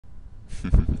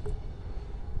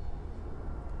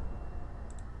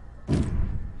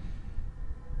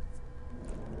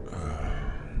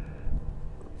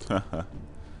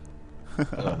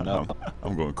Oh, no.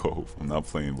 I'm going Cove. I'm not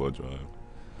playing Blood Drive.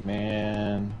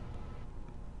 Man.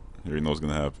 You already know what's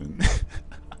gonna happen.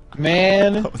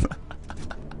 Man. What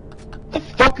the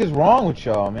fuck is wrong with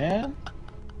y'all, man?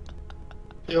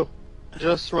 Yo,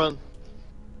 just run.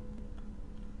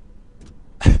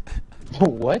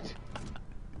 What?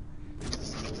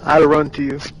 I'll run to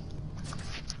you.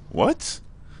 What?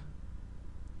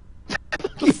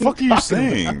 What the fuck are you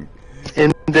saying?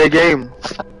 In the game.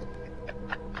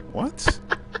 What?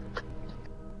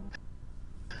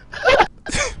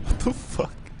 What the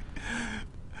fuck?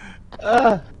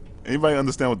 Anybody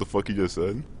understand what the fuck he just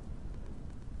said?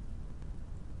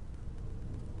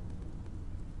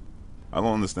 I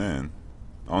don't understand.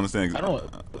 I don't understand.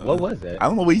 What was that? I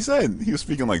don't know what he said. He was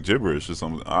speaking like gibberish or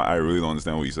something. I really don't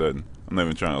understand what he said. I'm not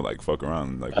even trying to like fuck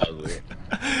around. Like, that was weird.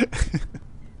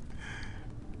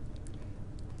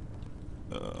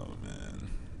 Oh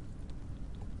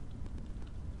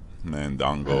man,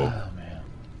 down go. Oh man.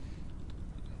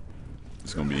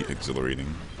 It's gonna be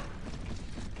exhilarating.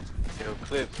 Yo,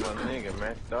 Clips, my nigga,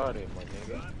 man. Started, my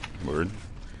nigga. Word.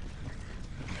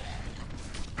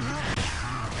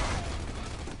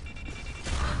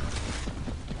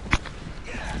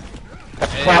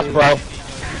 Clap, bro.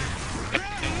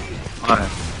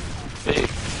 Big.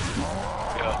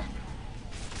 Yo.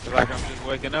 Feel like I'm just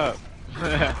waking up.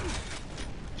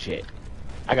 Shit.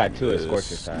 I got two at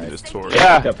Scorcher side. This torch.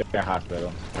 Yeah. Up at their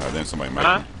hospital. God damn, somebody mic.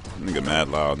 Huh? Nigga mad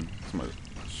loud. Somebody.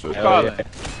 Shit. Calling.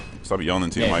 Stop yelling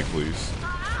into your mic, please.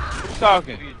 Who's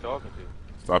talking? Who you talking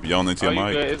to? Stop yelling into your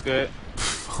mic. Good? It's good.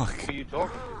 Fuck. Who you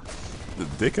talking to?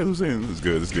 The dickhead who's saying it's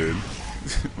good. It's good.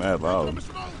 Mad loud.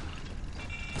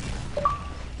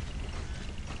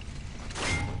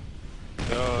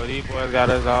 Yo, these boys got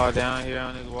us all down here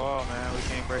on this wall, man. We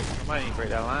can't break. Somebody need to break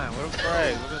that line. What a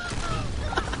frag.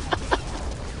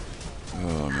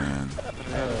 Oh man.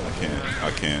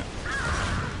 I can't.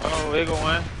 Oh, wiggle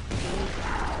one.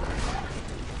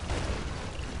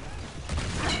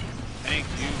 Thank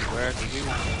you, where could you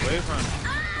away from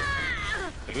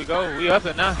it? Here we go. We up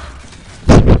it now.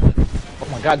 Oh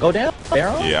my god, go down,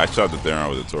 Theron? Yeah, I shot the Theron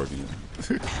with a torque.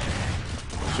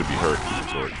 Should be hurt with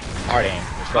the torque. Hard aim.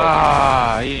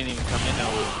 Ah, he didn't even come in there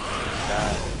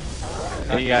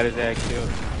with He got his ass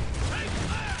killed.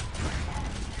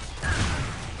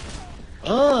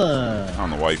 I don't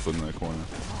know why he flipped in that corner.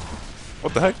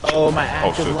 What the heck? Oh, my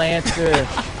active shit. Lancer.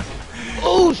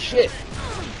 Oh, shit.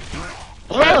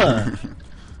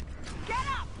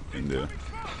 In there.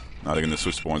 Now they're gonna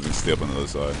switch spawns and stay up on the other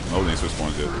side. No, they ain't switch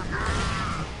spawns yet.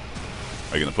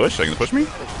 Are you gonna push? Are you gonna push me?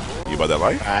 You about that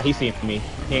life? He seen me.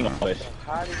 He ain't gonna push.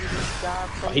 How did you just die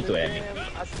from He threw it at me.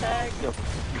 I tagged him.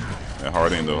 Yeah,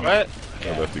 hard aim though. What?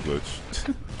 That lefty glitch.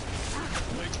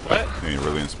 What? He ain't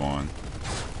really in spawn.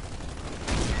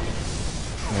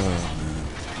 Oh man.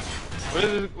 What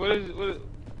is it?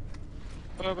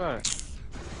 What about it?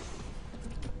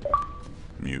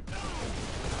 Mute.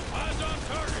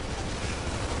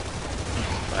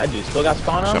 I just still got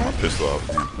spawn on Shot him? my pistol off.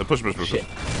 Man. No, push. Shit.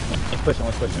 Let's push him,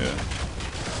 let's push him.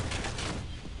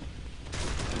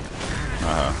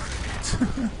 Yeah.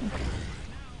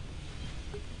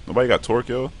 Nobody got torque,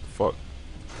 yo? Fuck.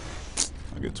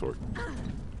 I get torque.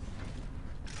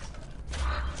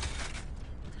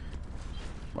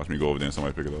 Watch me go over there and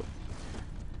somebody pick it up.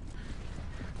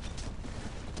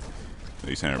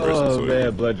 He's hand reversing. Oh so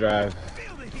man, blood drive.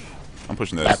 I'm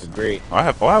pushing that. That's great. I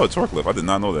have a torque lift. I did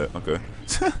not know that. Okay.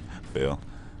 Fail.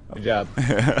 Good job. Damn.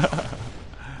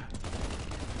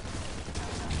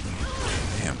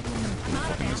 Who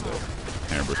fucking missed that?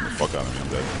 Hand reversing the fuck out of me. I'm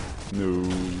dead. No.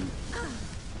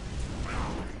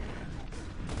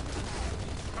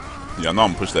 Yeah, I know I'm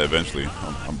gonna push that eventually.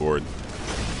 I'm bored.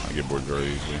 I get bored very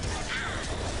easily.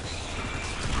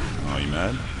 Oh, you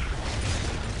mad?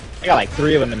 I got like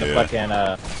 3 of them in the fucking,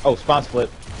 oh, spawn split.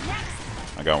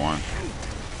 I got one.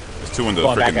 There's 2 in the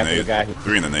Going back freaking after the nade. guy.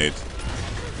 3 in the nade.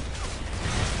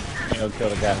 You know, kill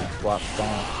the guy in the swap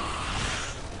spawn.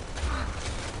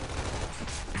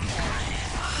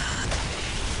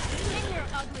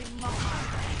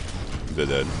 They're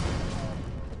dead.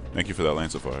 Thank you for that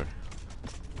lance of fire.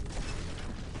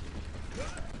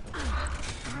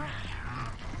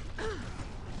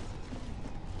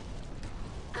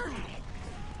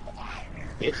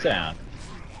 It's down.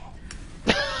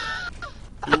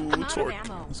 Ooh, torque.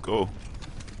 Let's go.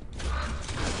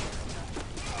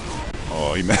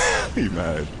 Oh, he mad. He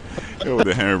mad. Yo, with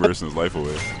the hand reversing his life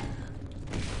away.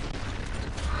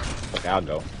 Okay, I'll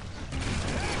go.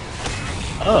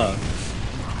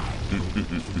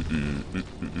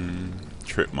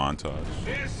 Trip montage.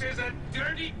 This is a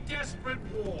dirty, desperate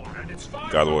war, and it's far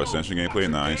God of War from Ascension gameplay?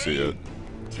 Nah, I ain't see it.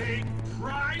 Take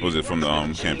pride Was it from the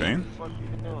campaign?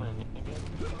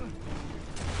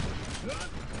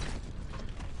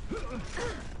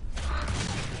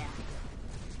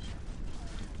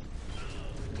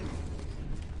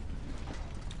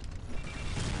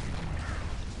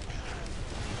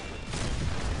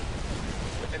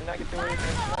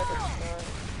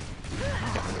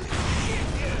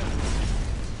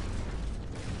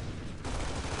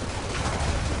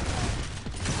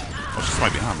 Oh, she's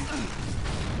right behind me.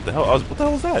 What the hell? What the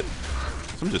hell was that?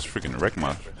 Some just freaking wrecked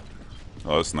my.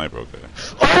 Oh, it's sniper. Okay.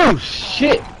 Oh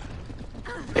shit!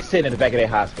 They're sitting in the back of their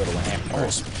hospital and having Oh,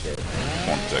 shit.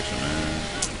 Spawn protection, man.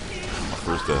 My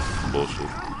first death. Bullshit.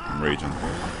 I'm raging.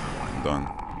 I'm done.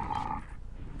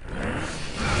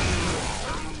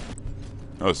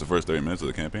 Oh, it's the first 30 minutes of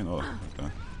the campaign? Oh,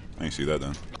 okay. I didn't see that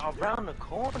then. Around the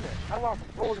corner. How do I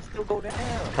roll and still go down?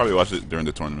 Probably watched it during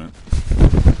the tournament.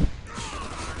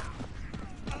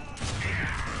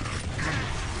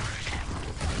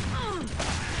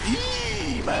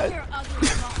 Eee, man.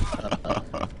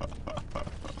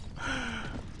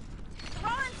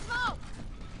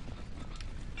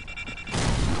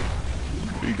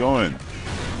 Where you going?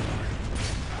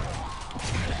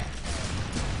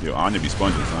 Yo, Anya be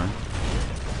sponging, son.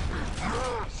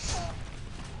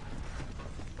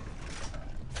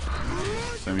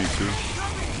 Send me two.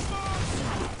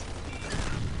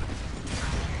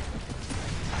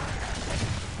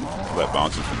 That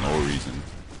bouncing for no reason.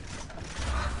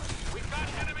 We've got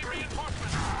enemy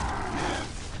reinforcements.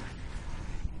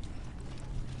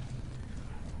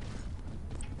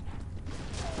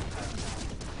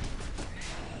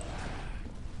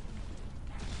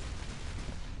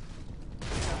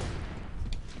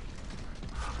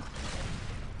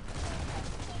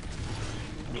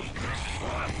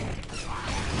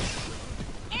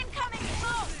 Incoming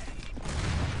smoke!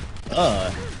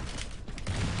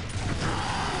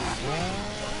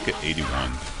 Get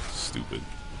 81. Stupid.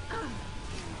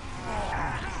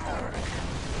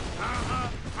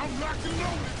 I'm locked and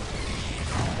loaded.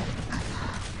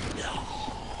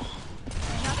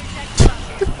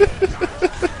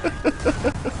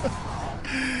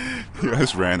 You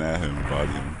guys ran at him,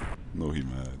 bodied him. No, he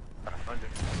mad.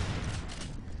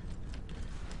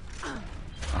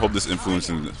 I hope this influenced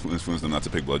them not to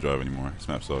pick Blood Drive anymore. This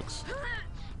map sucks.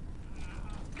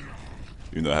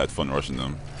 Even though I had fun rushing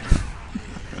them.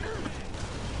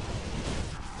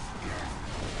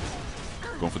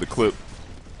 Going for the clip.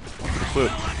 Going for the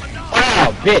clip.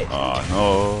 Oh, bitch! Ah,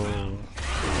 no.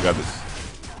 We got this.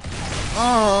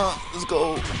 Let's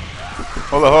go.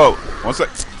 Hold on, hold on. 1 sec.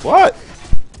 What?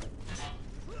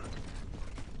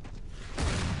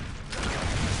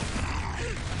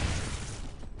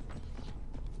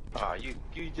 Oh, you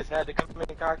just had to come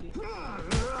in cocky?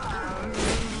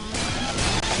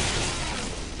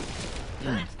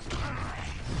 Rights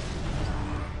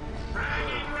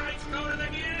go to the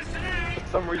gears today. For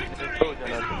some reason, I told you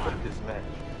not to put this match.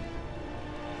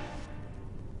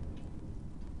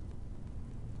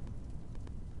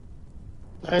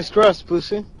 Nice cross,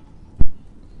 pussy.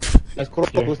 That's cool,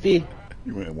 pussy.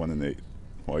 You went 1 and 8.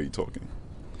 Why are you talking?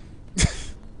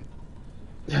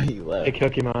 You left. Hey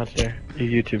Cookie Monster,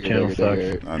 your YouTube channel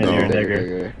sucks. I And know. you're a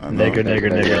nigger. I know. Nigger, nigger,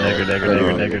 nigger, nigger, nigger,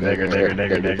 nigger, nigger, nigger, nigger,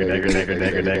 nigger, nigger, nigger, nigger,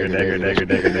 nigger, nigger, nigger, nigger,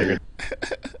 nigger, nigger.